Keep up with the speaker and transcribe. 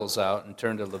Out and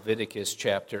turn to Leviticus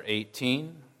chapter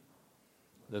 18.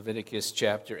 Leviticus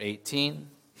chapter 18.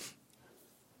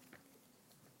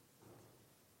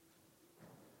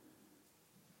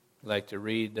 I'd like to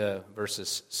read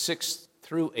verses 6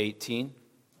 through 18.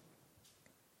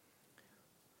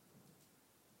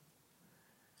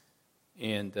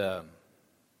 And I'll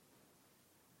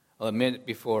admit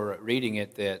before reading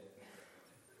it that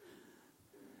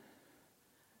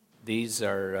these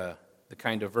are the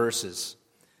kind of verses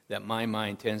that my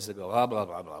mind tends to go, blah, blah,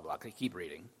 blah, blah, blah. I keep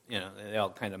reading. They all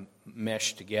kind of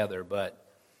mesh together. But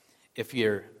if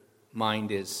your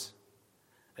mind is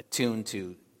attuned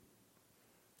to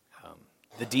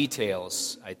the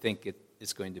details, I think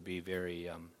it's going to be very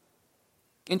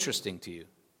interesting to you.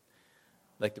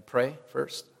 I'd like to pray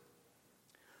first.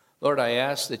 Lord, I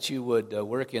ask that you would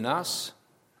work in us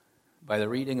by the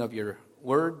reading of your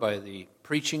word, by the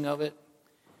preaching of it,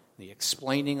 the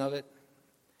explaining of it.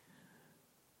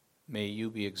 May you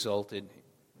be exalted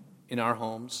in our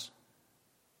homes.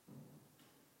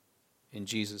 In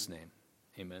Jesus' name,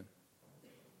 amen.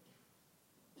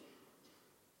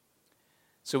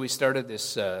 So we started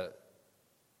this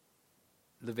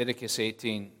Leviticus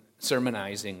 18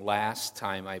 sermonizing last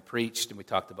time I preached, and we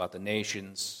talked about the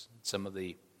nations, some of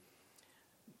the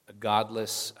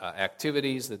godless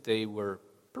activities that they were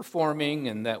performing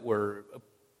and that were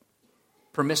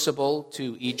permissible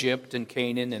to Egypt and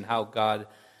Canaan, and how God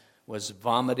was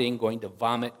going to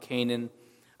vomit Canaan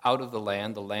out of the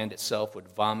land. The land itself would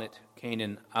vomit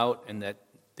Canaan out, and that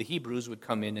the Hebrews would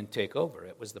come in and take over.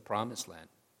 It was the promised land.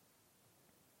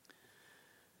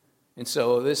 And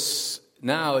so this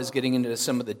now is getting into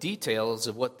some of the details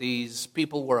of what these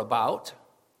people were about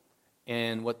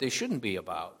and what they shouldn't be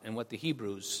about, and what the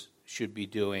Hebrews should be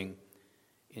doing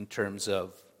in terms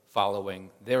of following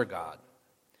their God.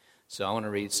 So I want to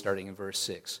read starting in verse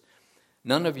 6.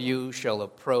 None of you shall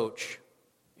approach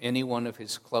any one of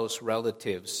his close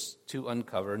relatives to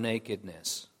uncover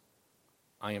nakedness.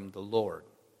 I am the Lord.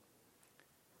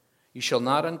 You shall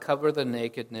not uncover the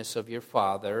nakedness of your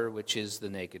father, which is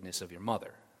the nakedness of your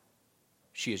mother.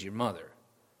 She is your mother.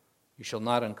 You shall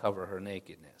not uncover her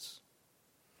nakedness.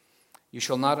 You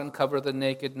shall not uncover the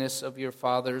nakedness of your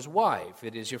father's wife.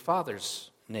 It is your father's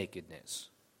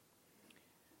nakedness.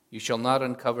 You shall not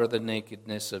uncover the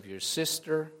nakedness of your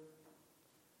sister,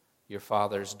 your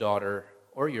father's daughter,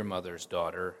 or your mother's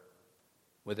daughter,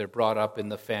 whether brought up in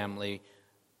the family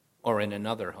or in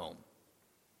another home.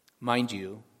 Mind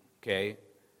you,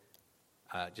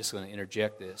 just going to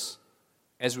interject this.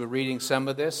 As we're reading some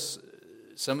of this,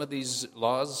 some of these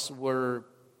laws were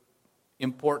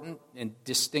important and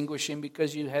distinguishing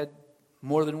because you had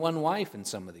more than one wife in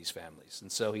some of these families.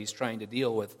 And so he's trying to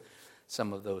deal with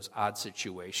some of those odd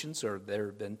situations, or there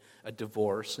have been a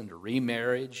divorce and a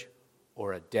remarriage,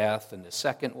 or a death and a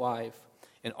second wife.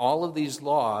 And all of these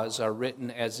laws are written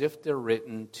as if they're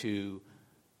written to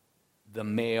the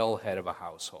male head of a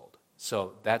household.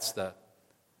 So that's the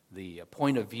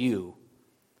point of view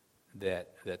that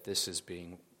this is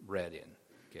being read in.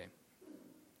 Okay.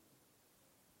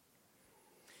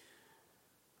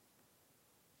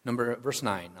 Verse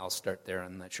 9, I'll start there.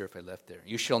 I'm not sure if I left there.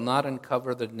 You shall not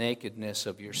uncover the nakedness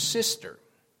of your sister,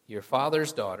 your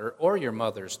father's daughter, or your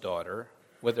mother's daughter,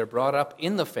 whether brought up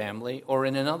in the family or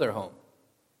in another home.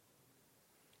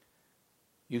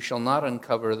 You shall not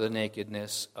uncover the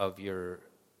nakedness of your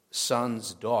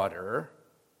son's daughter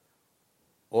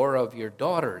or of your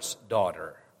daughter's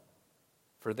daughter,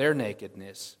 for their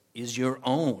nakedness is your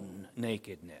own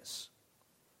nakedness.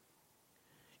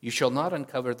 You shall not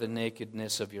uncover the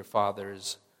nakedness of your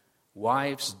father's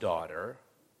wife's daughter,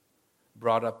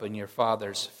 brought up in your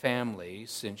father's family,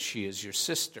 since she is your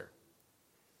sister.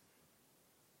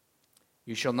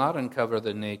 You shall not uncover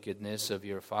the nakedness of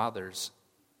your father's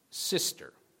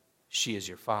sister. She is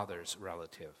your father's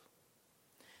relative.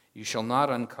 You shall not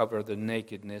uncover the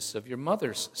nakedness of your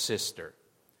mother's sister,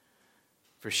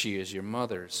 for she is your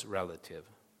mother's relative.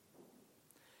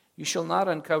 You shall not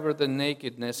uncover the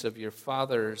nakedness of your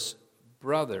father's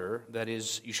brother, that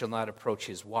is, you shall not approach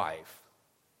his wife.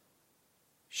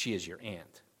 She is your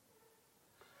aunt.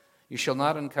 You shall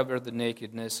not uncover the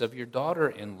nakedness of your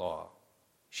daughter-in-law.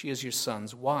 She is your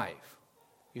son's wife.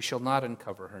 You shall not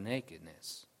uncover her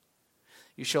nakedness.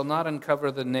 You shall not uncover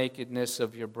the nakedness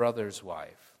of your brother's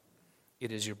wife.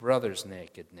 It is your brother's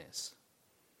nakedness.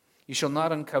 You shall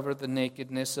not uncover the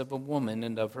nakedness of a woman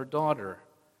and of her daughter.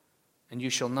 And you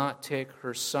shall not take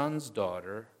her son's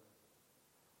daughter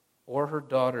or her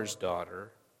daughter's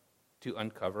daughter to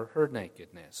uncover her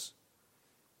nakedness.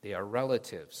 They are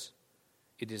relatives.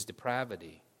 It is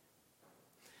depravity.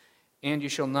 And you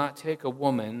shall not take a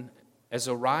woman as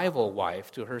a rival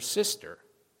wife to her sister,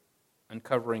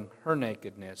 uncovering her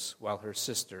nakedness while her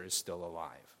sister is still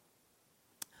alive.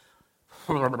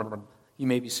 You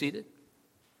may be seated.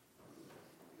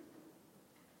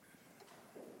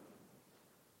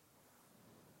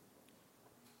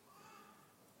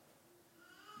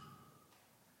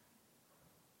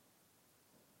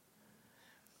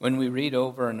 When we read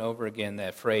over and over again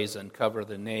that phrase, uncover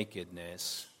the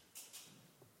nakedness,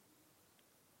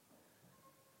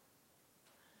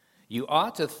 you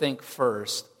ought to think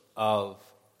first of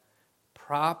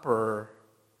proper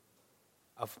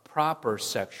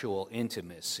sexual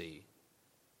intimacy,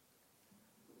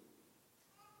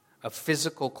 of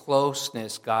physical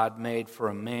closeness God made for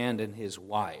a man and his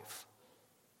wife.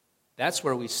 That's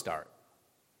where we start.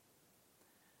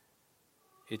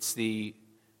 It's the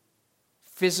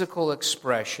physical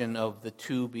expression of the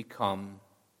two become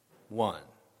one.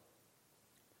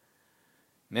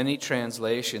 Many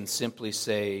translations simply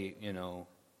say,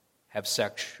 have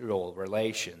sexual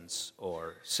relations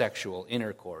or sexual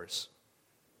intercourse.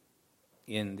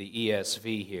 In the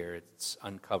ESV here, it's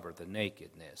uncover the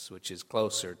nakedness, which is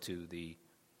closer to the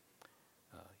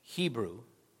Hebrew.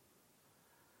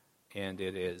 And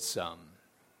it is,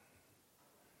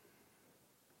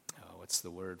 what's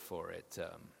the word for it?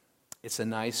 It's a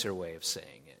nicer way of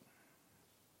saying it.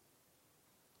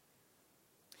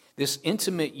 This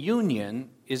intimate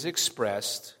union is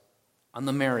expressed on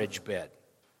the marriage bed,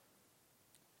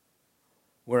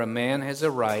 where a man has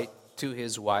a right to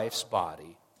his wife's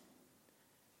body,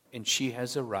 and she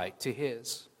has a right to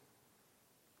his.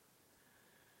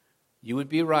 You would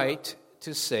be right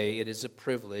to say it is a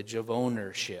privilege of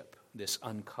ownership, this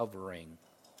uncovering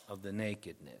of the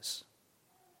nakedness.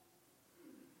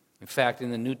 In fact, in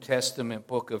the New Testament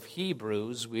book of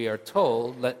Hebrews, we are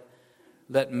told,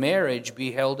 let marriage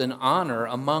be held in honor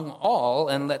among all,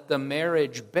 and let the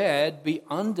marriage bed be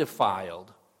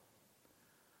undefiled.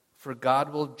 For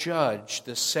God will judge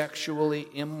the sexually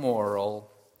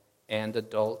immoral and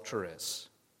adulterous.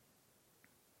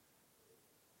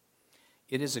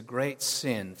 It is a great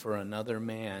sin for another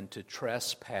man to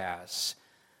trespass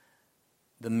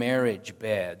the marriage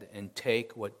bed and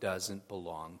take what doesn't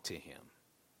belong to him.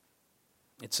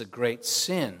 It's a great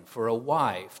sin for a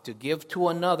wife to give to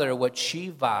another what she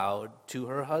vowed to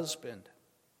her husband.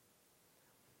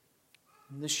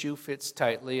 And the shoe fits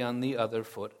tightly on the other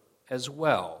foot as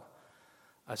well.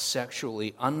 A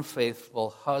sexually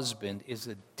unfaithful husband is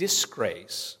a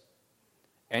disgrace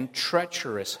and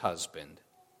treacherous husband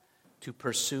to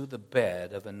pursue the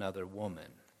bed of another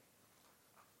woman.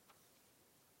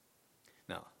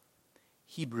 Now,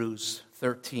 Hebrews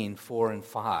 13, 4 and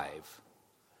 5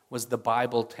 was the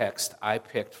Bible text I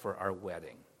picked for our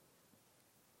wedding.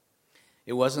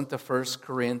 It wasn't the 1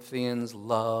 Corinthians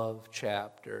love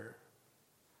chapter.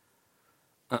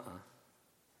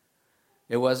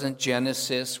 It wasn't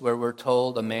Genesis where we're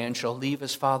told a man shall leave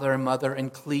his father and mother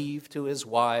and cleave to his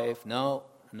wife. No,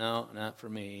 not for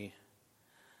me.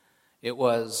 It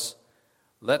was,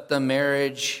 let the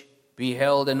marriage be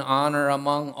held in honor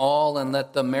among all, and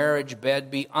let the marriage bed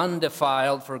be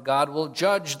undefiled, for God will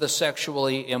judge the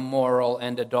sexually immoral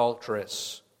and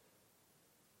adulterous.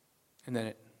 And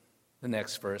then the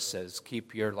next verse says,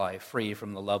 keep your life free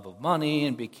from the love of money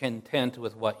and be content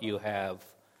with what you have.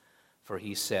 For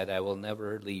he said, I will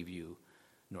never leave you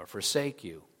nor forsake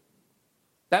you.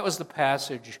 That was the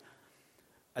passage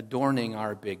adorning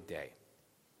our big day.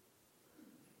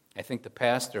 I think the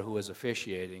pastor who was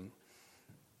officiating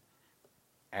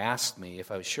asked me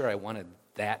if I was sure I wanted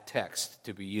that text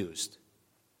to be used.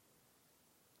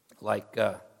 Like,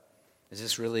 is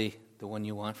this really the one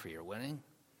you want for your wedding?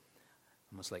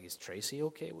 Almost like, is Tracy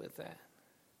okay with that?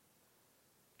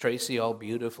 Tracy all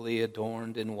beautifully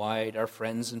adorned in white, our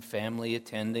friends and family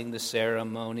attending the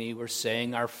ceremony. We're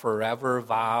saying our forever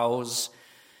vows.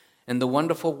 And the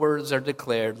wonderful words are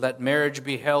declared, let marriage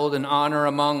be held in honor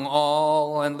among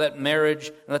all, and let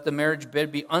the marriage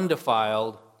bed be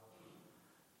undefiled,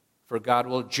 for God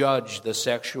will judge the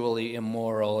sexually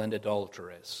immoral and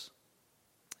adulterous.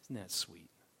 Isn't that sweet?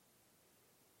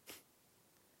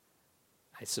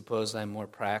 I suppose I'm more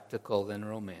practical than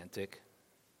romantic.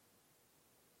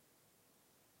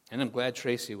 And I'm glad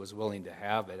Tracy was willing to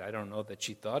have it. I don't know that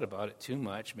she thought about it too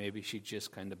much. Maybe she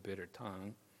just kind of bit her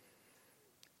tongue.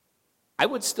 I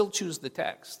would still choose the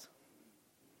text.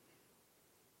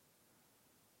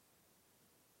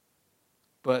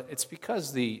 But it's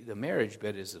because the marriage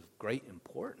bed is of great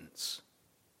importance.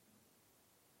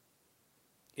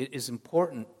 It is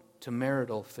important to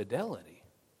marital fidelity.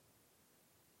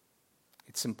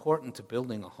 It's important to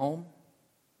building a home.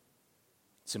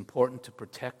 It's important to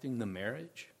protecting the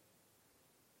marriage.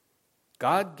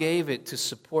 God gave it to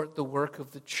support the work of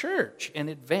the church and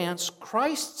advance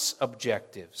Christ's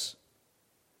objectives.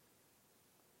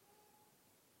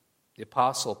 The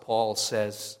Apostle Paul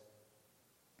says,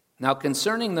 "Now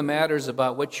concerning the matters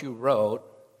about which you wrote,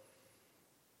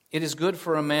 it is good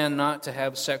for a man not to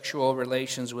have sexual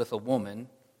relations with a woman,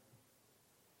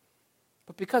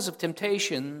 but because of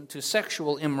temptation to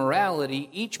sexual immorality,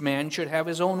 each man should have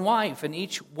his own wife, and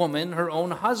each woman her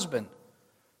own husband.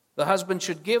 The husband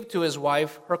should give to his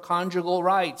wife her conjugal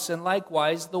rights, and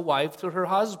likewise the wife to her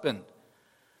husband.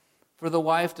 For the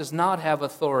wife does not have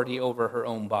authority over her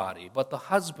own body, but the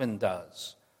husband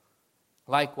does.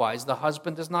 Likewise, the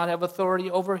husband does not have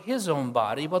authority over his own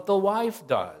body, but the wife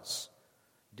does.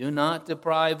 Do not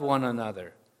deprive one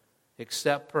another,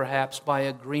 except perhaps by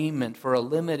agreement for a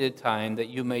limited time, that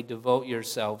you may devote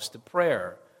yourselves to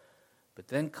prayer. But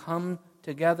then come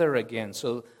together again,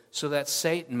 so that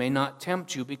Satan may not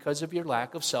tempt you because of your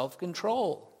lack of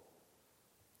self-control."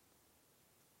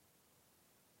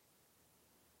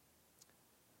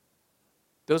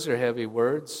 Those are heavy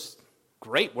words,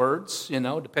 great words,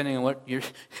 depending on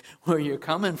where you're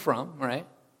coming from, right?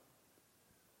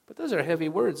 But those are heavy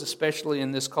words, especially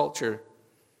in this culture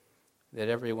that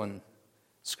everyone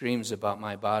screams about,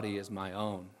 "My body is my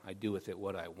own. I do with it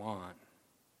what I want."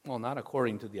 Well, not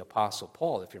according to the Apostle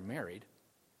Paul. If you're married,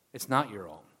 it's not your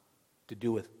own to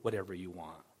do with whatever you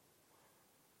want.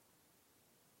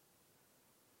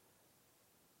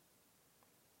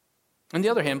 On the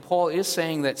other hand, Paul is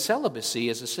saying that celibacy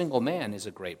as a single man is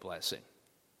a great blessing.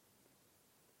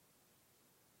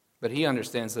 But he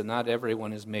understands that not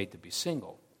everyone is made to be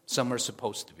single. Some are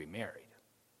supposed to be married.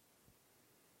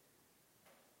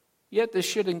 Yet this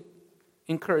should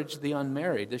encourage the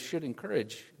unmarried. This should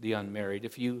encourage the unmarried.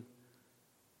 If you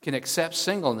can accept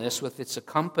singleness with its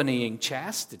accompanying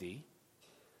chastity,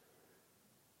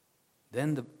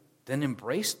 then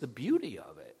embrace the beauty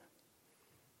of it.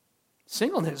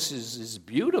 Singleness is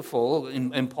beautiful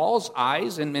in Paul's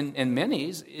eyes and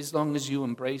many's, as long as you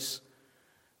embrace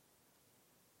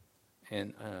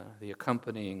the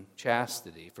accompanying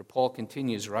chastity. For Paul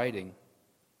continues writing,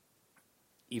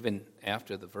 even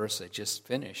after the verse I just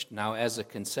finished, "Now as a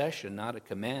concession, not a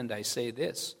command, I say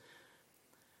this.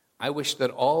 I wish that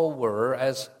all were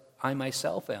as I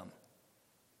myself am.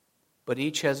 But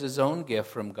each has his own gift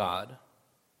from God,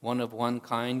 one of one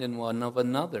kind and one of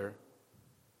another.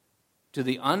 To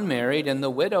the unmarried and the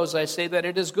widows I say that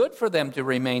it is good for them to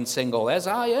remain single, as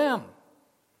I am.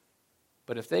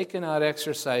 But if they cannot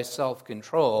exercise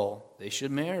self-control, they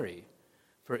should marry,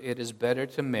 for it is better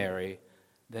to marry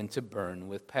than to burn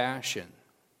with passion."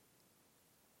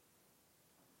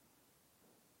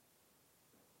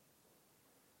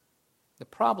 The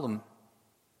problem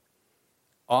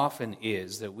often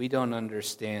is that we don't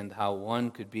understand how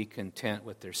one could be content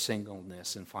with their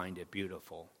singleness and find it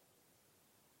beautiful.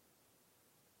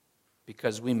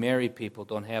 Because we married people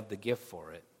don't have the gift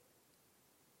for it.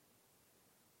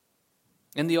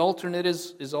 And the alternate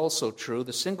is also true.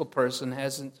 The single person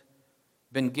hasn't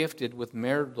been gifted with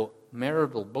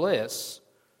marital bliss,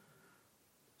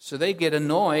 so they get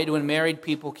annoyed when married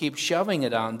people keep shoving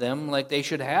it on them like they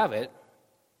should have it,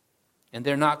 and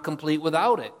they're not complete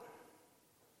without it.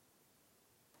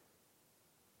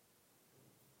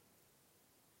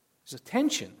 There's a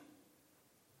tension.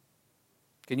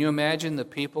 Can you imagine the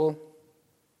people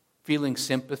feeling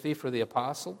sympathy for the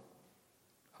apostle?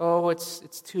 "Oh,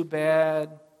 it's too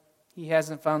bad. He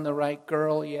hasn't found the right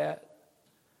girl yet."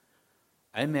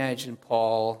 I imagine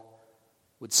Paul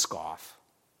would scoff.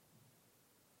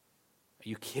 "Are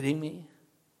you kidding me?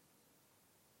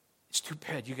 It's too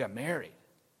bad you got married."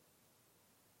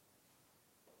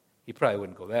 He probably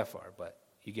wouldn't go that far, but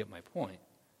you get my point.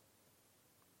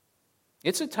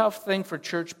 It's a tough thing for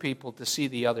church people to see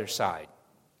the other side.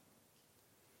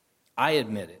 I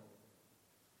admit it.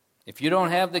 If you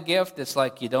don't have the gift, it's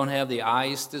like you don't have the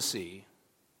eyes to see.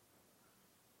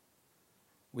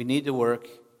 We need to work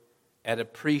at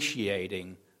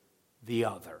appreciating the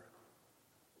other.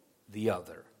 The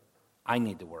other. I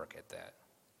need to work at that.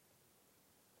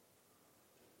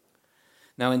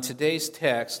 Now, in today's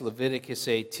text, Leviticus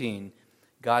 18,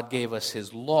 God gave us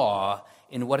His law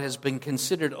in what has been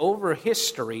considered over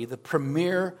history the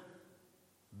premier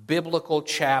biblical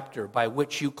chapter by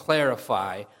which you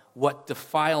clarify what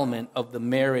defilement of the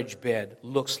marriage bed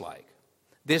looks like.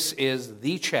 This is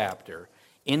the chapter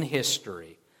in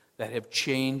history that have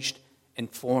changed and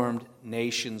formed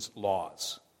nations'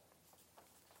 laws.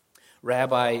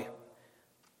 Rabbi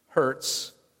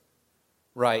Hertz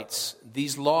writes,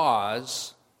 these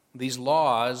laws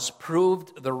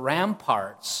proved the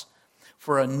ramparts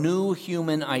for a new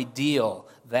human ideal,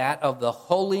 that of the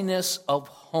holiness of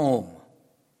home,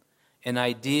 an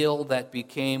ideal that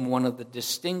became one of the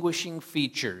distinguishing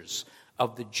features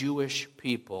of the Jewish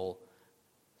people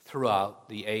throughout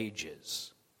the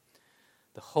ages.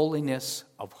 The holiness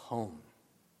of home.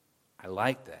 I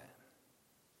like that.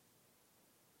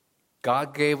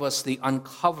 God gave us the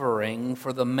uncovering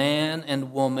for the man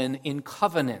and woman in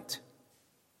covenant.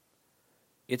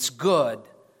 It's good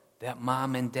that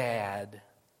mom and dad,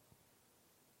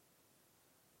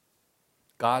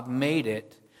 God made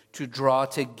it to draw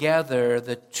together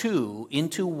the two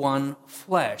into one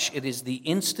flesh. It is the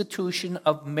institution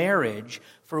of marriage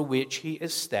for which he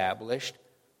established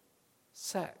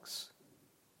sex.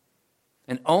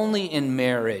 And only in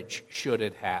marriage should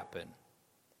it happen.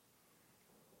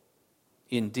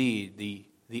 Indeed,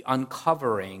 the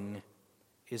uncovering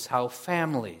is how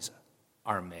families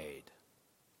are made.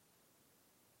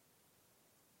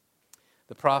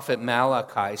 The prophet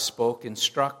Malachi spoke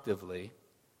instructively.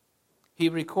 He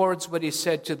records what he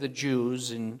said to the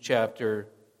Jews in chapter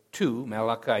 2,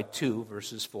 Malachi 2,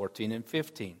 verses 14 and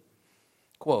 15.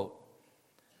 Quote,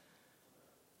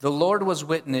 "The Lord was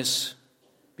witness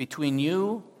between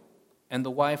you and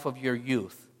the wife of your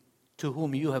youth, to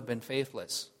whom you have been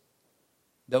faithless,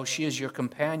 though she is your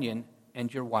companion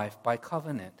and your wife by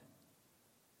covenant.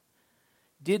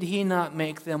 Did he not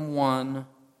make them one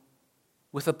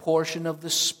with a portion of the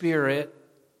Spirit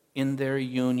in their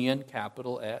union,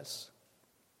 capital S?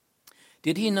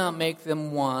 Did he not make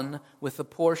them one with a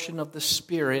portion of the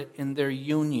Spirit in their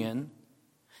union?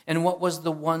 And what was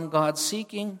the one God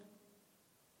seeking?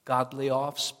 Godly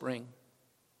offspring.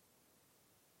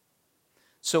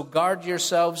 So guard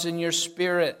yourselves in your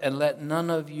spirit, and let none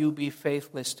of you be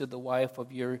faithless to the wife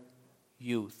of your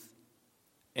youth."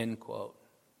 End quote.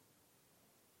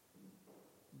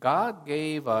 God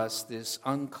gave us this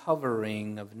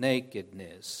uncovering of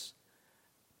nakedness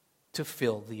to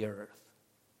fill the earth.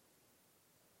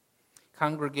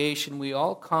 Congregation, we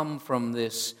all come from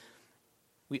this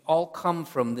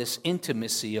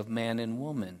intimacy of man and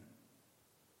woman.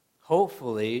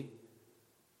 Hopefully,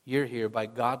 you're here by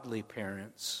godly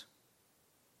parents.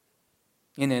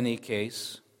 In any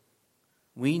case,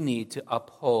 we need to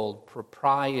uphold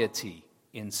propriety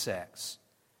in sex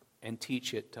and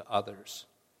teach it to others.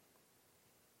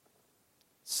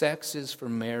 Sex is for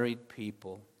married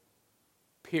people,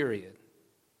 period.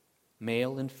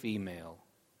 Male and female,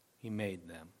 he made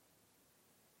them.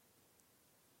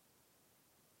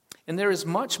 And there is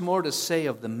much more to say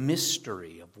of the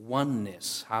mystery of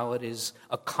oneness, how it is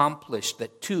accomplished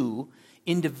that two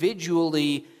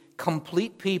individually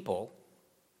complete people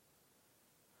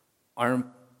are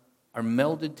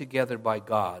melded together by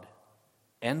God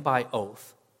and by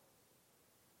oath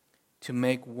to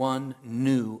make one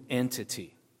new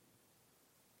entity.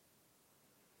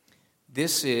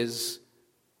 This is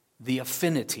the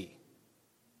affinity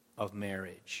of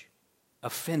marriage.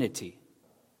 Affinity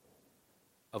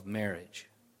of marriage.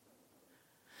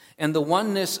 And the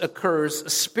oneness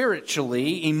occurs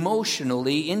spiritually,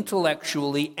 emotionally,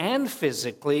 intellectually, and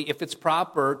physically if it's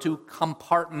proper to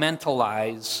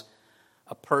compartmentalize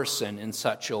a person in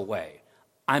such a way.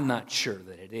 I'm not sure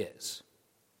that it is.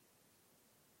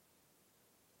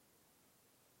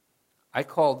 I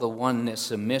call the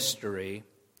oneness a mystery,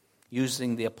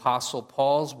 using the Apostle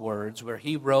Paul's words where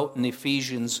he wrote in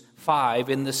Ephesians 5,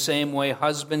 "In the same way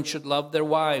husbands should love their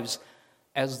wives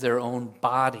as their own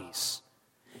bodies.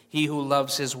 He who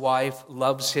loves his wife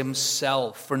loves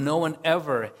himself, for no one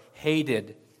ever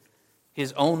hated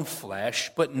his own flesh,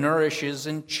 but nourishes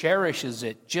and cherishes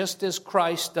it, just as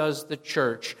Christ does the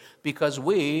church, because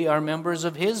we are members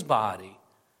of his body.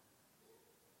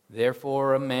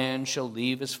 Therefore a man shall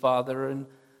leave his father and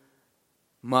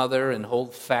mother and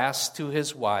hold fast to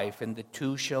his wife, and the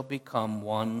two shall become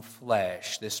one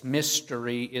flesh." This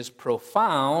mystery is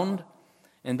profound,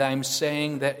 and I'm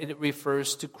saying that it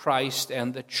refers to Christ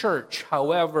and the church.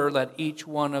 However, let each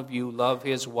one of you love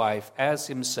his wife as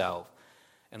himself,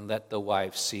 and let the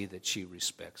wife see that she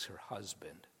respects her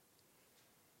husband.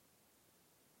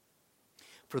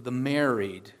 For the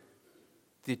married,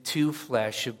 the two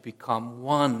flesh have become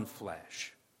one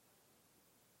flesh.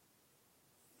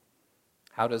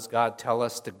 How does God tell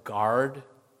us to guard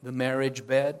the marriage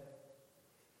bed?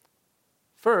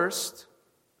 First,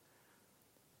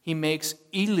 He makes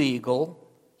illegal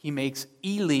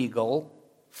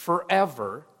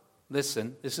forever,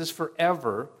 listen, this is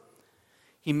forever,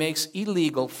 He makes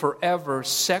illegal forever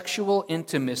sexual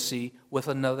intimacy with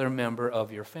another member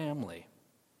of your family.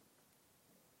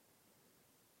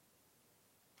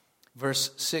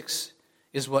 Verse 6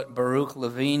 is what Baruch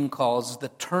Levine calls the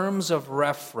terms of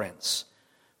reference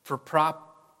for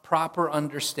proper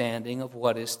understanding of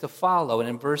what is to follow. And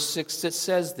in verse 6 it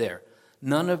says there,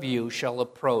 none of you shall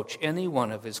approach any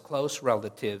one of his close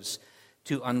relatives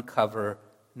to uncover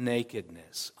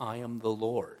nakedness. I am the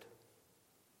Lord.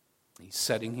 He's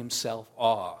setting himself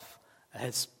off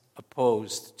as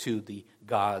opposed to the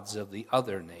gods of the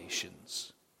other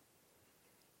nations.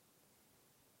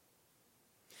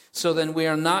 So then we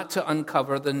are not to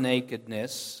uncover the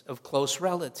nakedness of close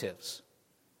relatives.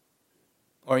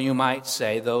 Or you might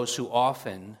say those who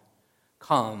often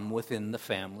come within the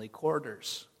family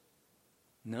quarters.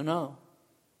 No.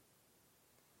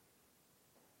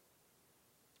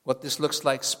 What this looks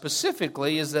like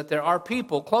specifically is that there are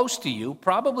people close to you,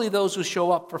 probably those who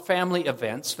show up for family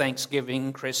events,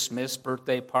 Thanksgiving, Christmas,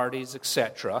 birthday parties,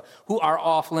 etc., who are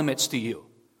off limits to you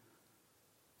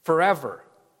forever.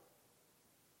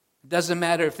 It doesn't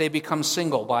matter if they become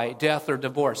single by death or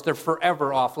divorce. They're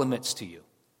forever off limits to you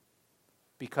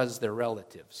because they're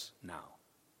relatives now.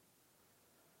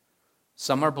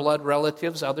 Some are blood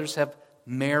relatives. Others have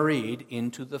married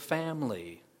into the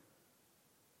family.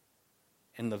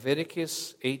 In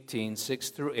Leviticus 18, 6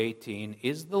 through 18,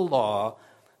 is the law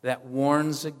that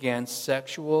warns against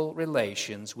sexual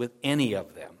relations with any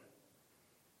of them.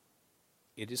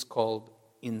 It is called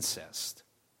incest.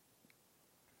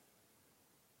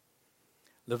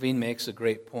 Levine makes a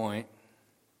great point.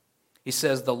 He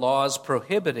says the laws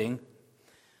prohibiting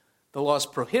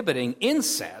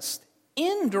incest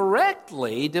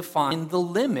indirectly define the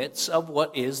limits of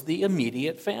what is the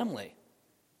immediate family.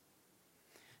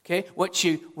 Okay,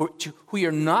 who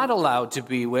you're not allowed to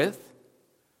be with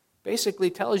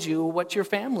basically tells you what your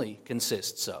family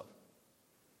consists of.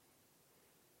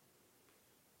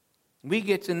 We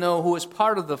get to know who is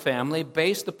part of the family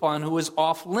based upon who is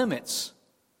off limits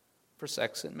for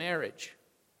sex and marriage.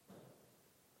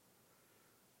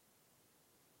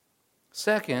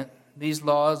 Second, these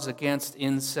laws against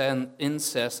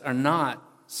incest are not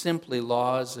simply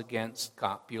laws against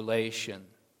copulation.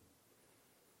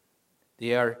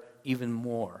 They are even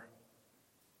more.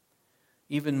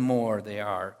 Even more they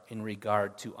are in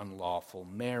regard to unlawful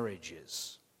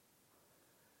marriages.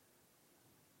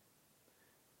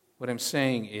 What I'm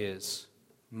saying is,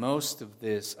 most of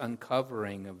this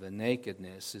uncovering of the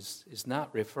nakedness is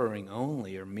not referring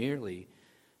only or merely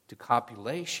to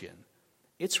copulation.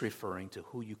 It's referring to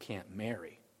who you can't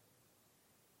marry.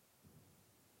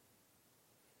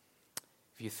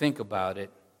 If you think about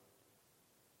it,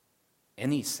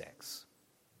 any sex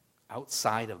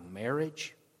outside of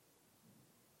marriage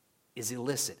is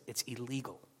illicit. It's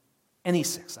illegal. Any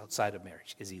sex outside of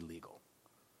marriage is illegal.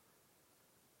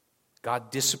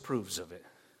 God disapproves of it.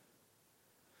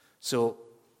 So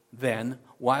then,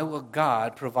 why will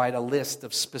God provide a list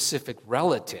of specific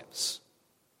relatives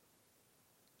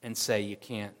and say you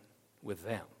can't with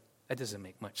them? That doesn't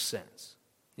make much sense.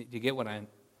 Do you get what I'm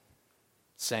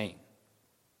saying?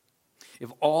 If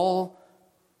all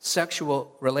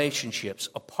sexual relationships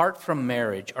apart from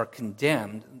marriage are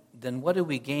condemned, then what do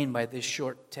we gain by this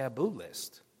short taboo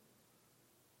list?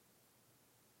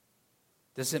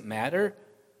 Does it matter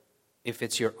if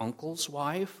it's your uncle's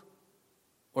wife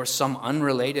or some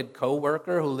unrelated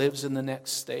coworker who lives in the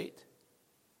next state?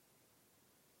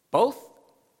 Both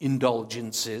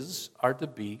indulgences are to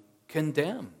be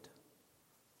condemned.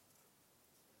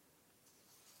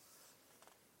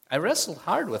 I wrestled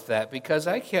hard with that because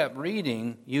I kept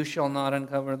reading, you shall not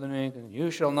uncover the nakedness, you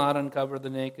shall not uncover the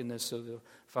nakedness of the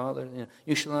father,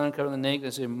 you shall not uncover the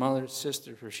nakedness of your mother's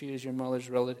sister, for she is your mother's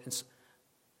relative.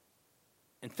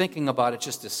 And thinking about it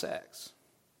just as sex.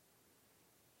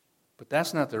 But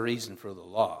that's not the reason for the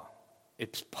law.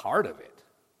 It's part of it,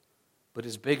 but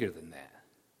it's bigger than that.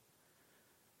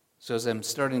 So as I'm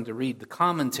starting to read the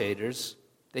commentators,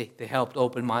 they helped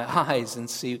open my eyes and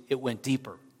see it went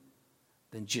deeper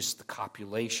than just the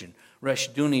copulation.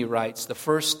 Rushdoony writes, the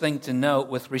first thing to note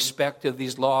with respect to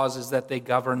these laws is that they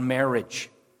govern marriage.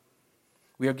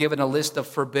 We are given a list of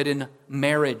forbidden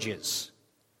marriages.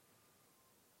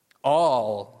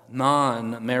 All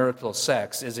non-marital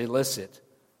sex is illicit.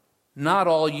 Not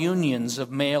all unions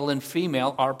of male and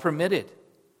female are permitted,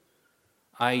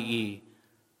 i.e.,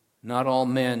 not all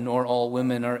men nor all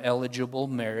women are eligible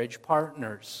marriage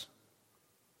partners.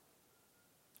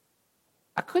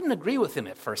 I couldn't agree with him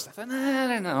at first. I thought, I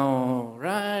don't know,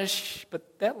 Rush.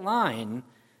 But that line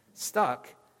stuck.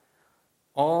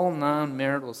 All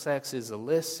non-marital sex is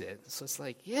illicit. So it's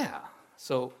like, yeah.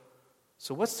 So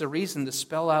what's the reason to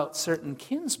spell out certain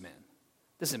kinsmen?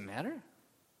 Does it matter?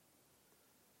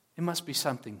 It must be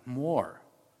something more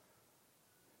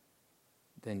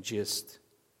than just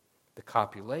the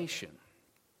copulation.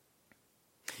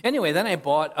 Anyway, then I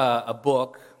bought a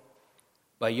book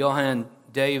by Johann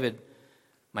David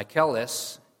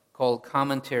Michaelis called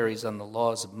Commentaries on the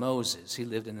Laws of Moses. He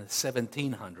lived in the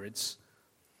 1700s.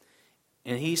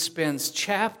 And he spends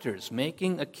chapters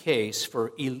making a case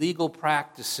for illegal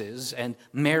practices and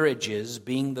marriages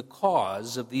being the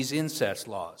cause of these incest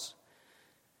laws.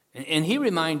 And he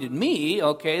reminded me,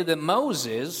 that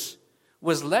Moses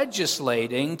was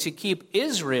legislating to keep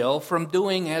Israel from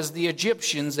doing as the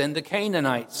Egyptians and the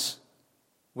Canaanites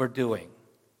were doing.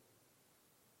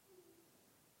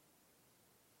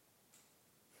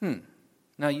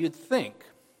 Now you'd think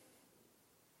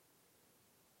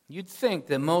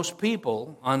that most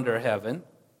people under heaven,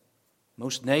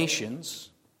 most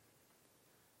nations,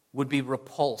 would be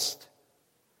repulsed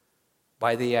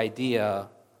by the idea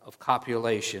of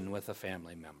copulation with a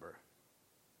family member.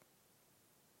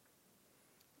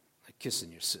 Like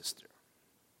kissing your sister.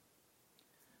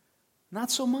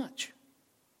 Not so much,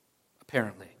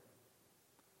 apparently.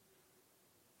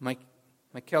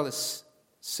 Michaelis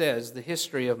says the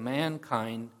history of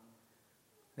mankind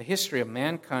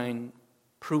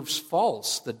proves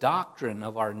false the doctrine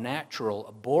of our natural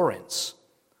abhorrence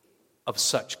of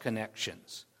such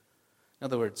connections. In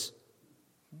other words,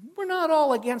 we're not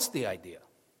all against the idea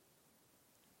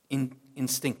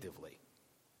instinctively.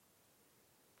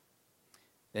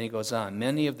 Then he goes on,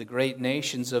 many of the great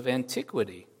nations of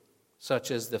antiquity,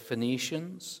 such as the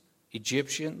Phoenicians,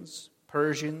 Egyptians,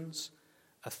 Persians,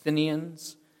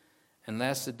 Athenians, and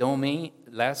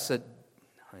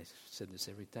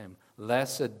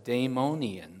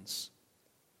Lacedaemonians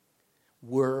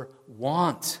were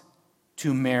wont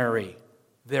to marry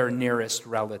their nearest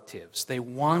relatives. They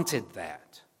wanted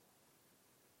that.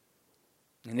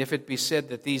 And if it be said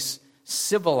that these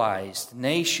civilized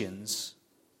nations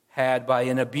had, by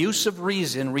an abuse of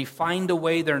reason, refined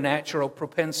away their natural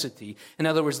propensity, in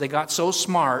other words, they got so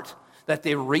smart that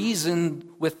they reasoned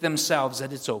with themselves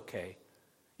that it's okay,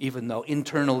 even though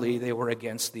internally they were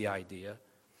against the idea.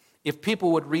 If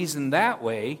people would reason that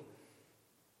way,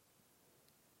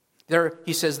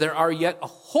 he says, there are yet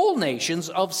whole nations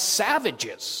of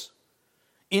savages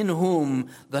in whom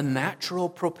the natural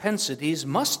propensities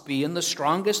must be in the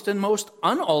strongest and most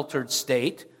unaltered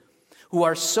state, who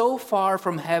are so far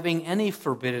from having any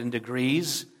forbidden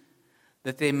degrees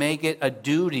that they make it a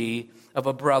duty of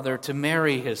a brother to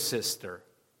marry his sister.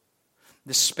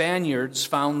 The Spaniards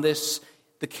found this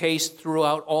the case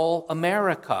throughout all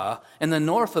America, and the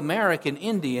North American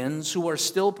Indians, who are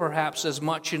still perhaps as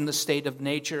much in the state of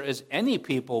nature as any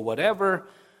people would ever,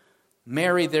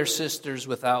 marry their sisters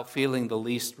without feeling the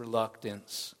least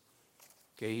reluctance.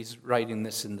 He's writing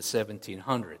this in the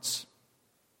 1700s.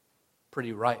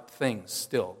 Pretty ripe things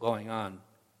still going on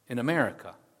in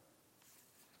America.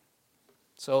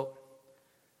 So,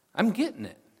 I'm getting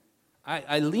it.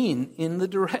 I lean in the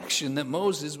direction that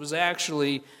Moses was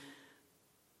actually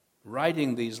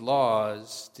writing these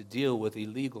laws to deal with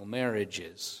illegal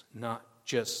marriages, not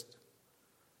just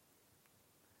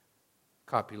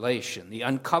copulation. The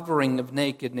uncovering of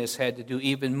nakedness had to do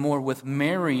even more with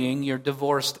marrying your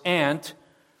divorced aunt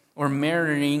or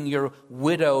marrying your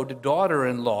widowed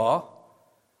daughter-in-law,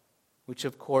 which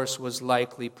of course was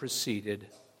likely preceded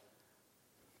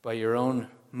by your own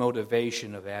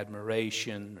motivation of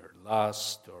admiration or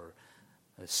lust or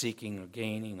seeking or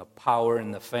gaining a power in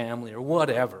the family or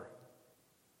whatever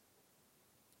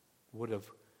would have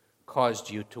caused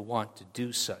you to want to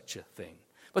do such a thing.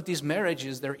 But these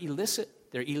marriages, they're illicit,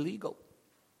 they're illegal,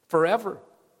 forever.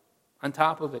 On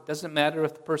top of it, doesn't matter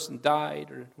if the person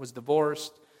died or was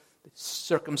divorced, the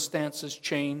circumstances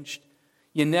changed.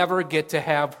 You never get to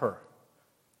have her.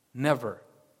 Never.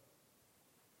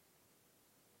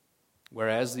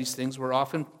 Whereas these things were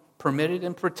often permitted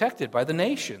and protected by the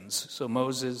nations. So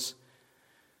Moses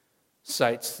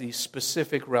cites these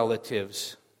specific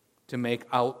relatives to make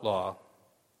outlaw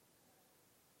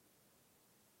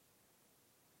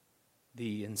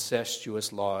the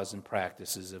incestuous laws and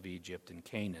practices of Egypt and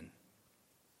Canaan.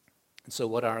 And so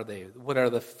what are they? What are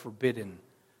the forbidden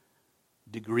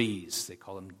degrees? They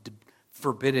call them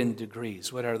forbidden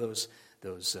degrees. What are those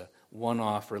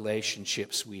one-off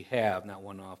relationships we have? Not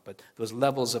one-off, but those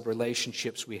levels of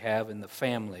relationships we have in the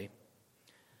family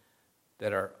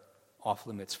that are off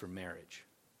limits for marriage.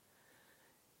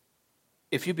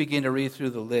 If you begin to read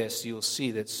through the list, you'll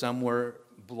see that some were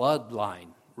bloodline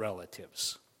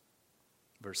relatives.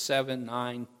 Verse 7,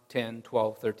 9, 10,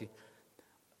 12, 13.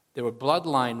 There were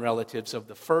bloodline relatives of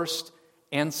the first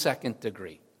and second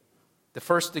degree. The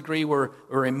first degree were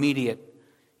immediate.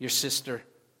 Your sister,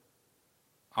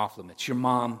 off limits. Your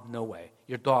mom, no way.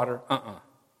 Your daughter,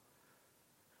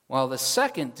 While the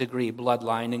second degree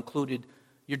bloodline included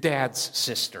your dad's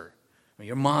sister, or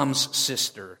your mom's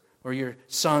sister, or your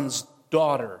son's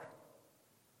daughter.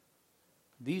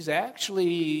 These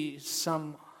actually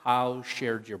somehow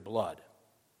shared your blood.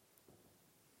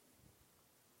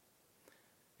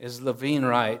 As Levine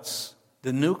writes,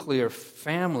 the nuclear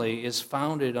family is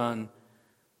founded on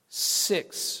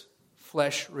 6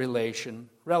 flesh relation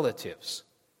relatives.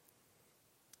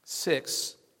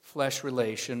 6 flesh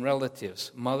relation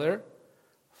relatives: mother,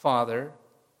 father,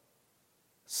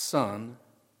 son,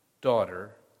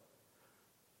 daughter,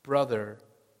 brother,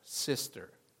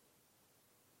 sister.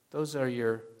 That's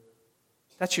your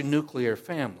nuclear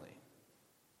family.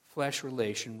 Flesh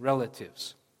relation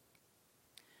relatives.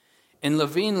 And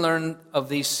Levine learned of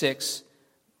these 6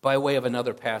 by way of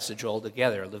another passage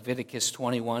altogether. Leviticus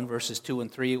 21, verses 2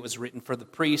 and 3, it was written for the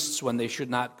priests when they should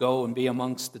not go and be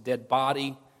amongst the dead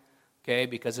body,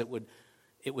 because it would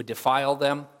defile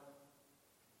them.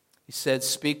 He said,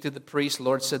 speak to the priests. The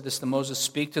Lord said this to Moses,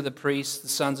 speak to the priests, the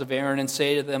sons of Aaron, and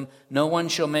say to them, no one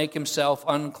shall make himself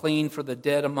unclean for the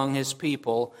dead among his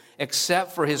people,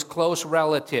 except for his close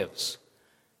relatives,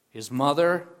 his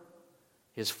mother,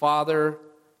 his father,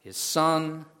 his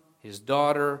son, his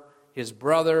daughter, his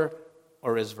brother,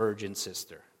 or his virgin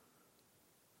sister.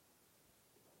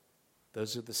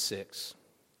 Those are the 6.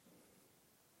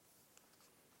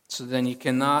 So then you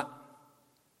cannot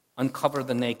uncover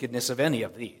the nakedness of any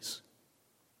of these,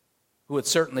 who would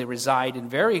certainly reside in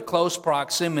very close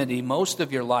proximity most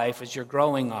of your life as you're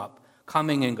growing up,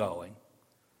 coming and going.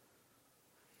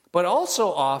 But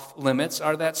also off limits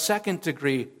are that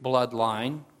second-degree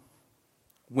bloodline,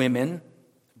 women.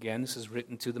 Again, this is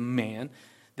written to the man.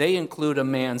 They include a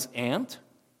man's aunt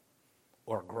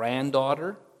or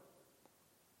granddaughter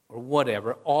or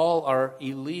whatever. All are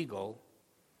illegal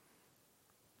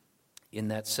in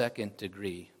that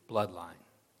second-degree bloodline.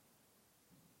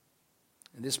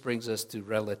 And this brings us to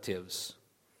relatives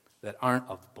that aren't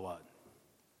of blood.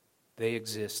 They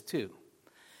exist too.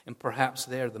 And perhaps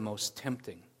they're the most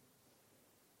tempting.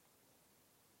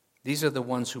 These are the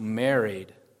ones who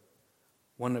married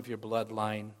one of your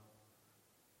bloodline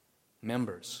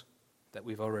members that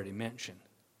we've already mentioned.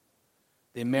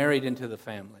 They married into the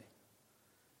family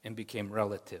and became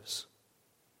relatives.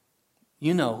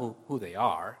 You know who they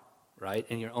are, right?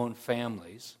 In your own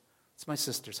families. It's my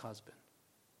sister's husband,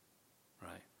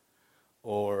 right?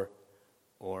 Or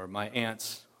my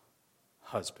aunt's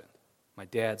husband, my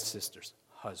dad's sister's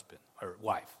husband, or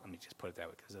wife. Let me just put it that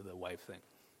way because of the wife thing.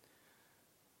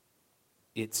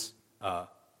 It's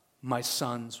my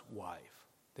son's wife.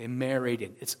 They married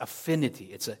in. It's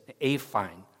affinity. It's an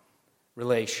affine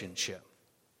relationship.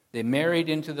 They married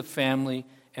into the family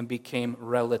and became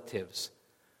relatives.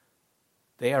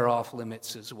 They are off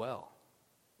limits as well.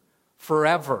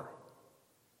 Forever.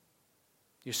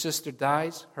 Your sister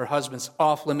dies, her husband's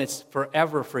off limits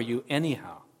forever for you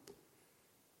anyhow.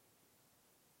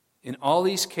 In all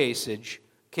these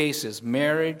cases,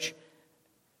 marriage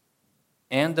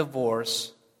and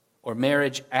divorce, or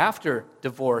marriage after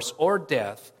divorce or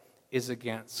death, is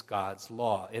against God's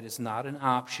law. It is not an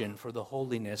option for the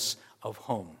holiness of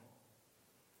home.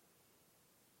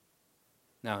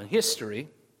 Now, in history,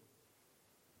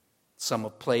 some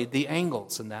have played the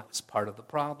angles, and that was part of the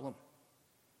problem.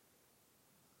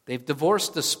 They've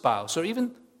divorced a spouse or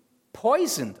even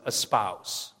poisoned a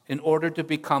spouse in order to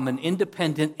become an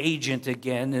independent agent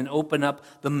again and open up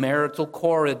the marital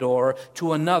corridor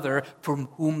to another from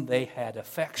whom they had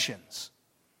affections.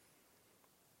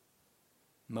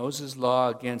 Moses' law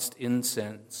against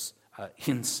incest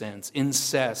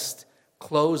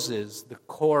closes the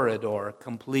corridor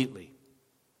completely.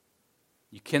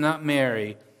 You cannot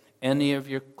marry any of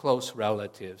your close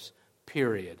relatives,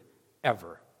 period,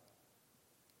 ever.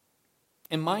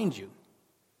 And mind you,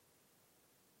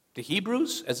 the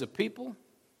Hebrews, as a people,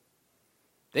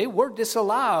 they were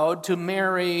disallowed to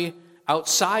marry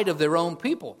outside of their own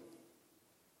people.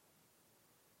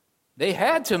 They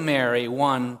had to marry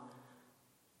one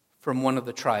from one of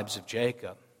the tribes of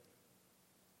Jacob.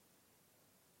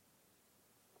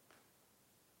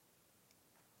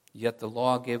 Yet the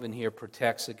law given here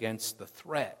protects against the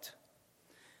threat.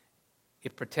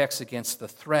 It protects against the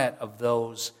threat of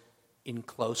those in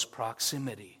close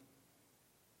proximity.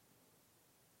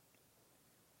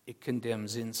 It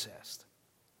condemns incest.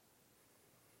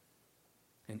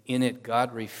 And in it,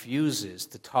 God refuses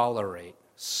to tolerate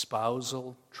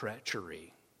spousal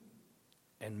treachery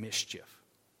and mischief.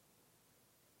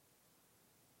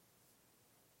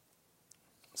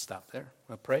 Stop there.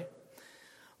 I'll pray.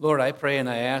 Lord, I pray and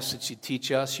I ask that you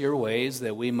teach us your ways,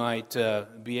 that we might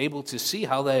be able to see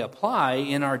how they apply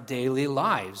in our daily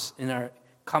lives, in our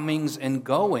comings and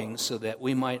goings, so that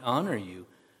we might honor you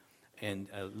and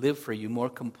live for you more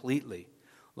completely.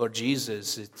 Lord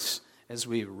Jesus, it's as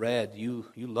we read, you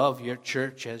love your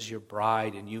church as your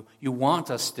bride, and you want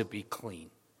us to be clean.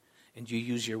 And you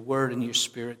use your word and your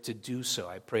Spirit to do so.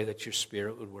 I pray that your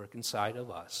Spirit would work inside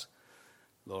of us.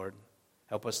 Lord,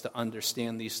 help us to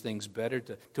understand these things better,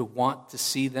 to want to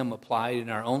see them applied in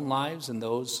our own lives and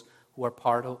those who are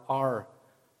part of our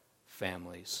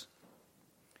families.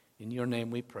 In your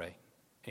name we pray.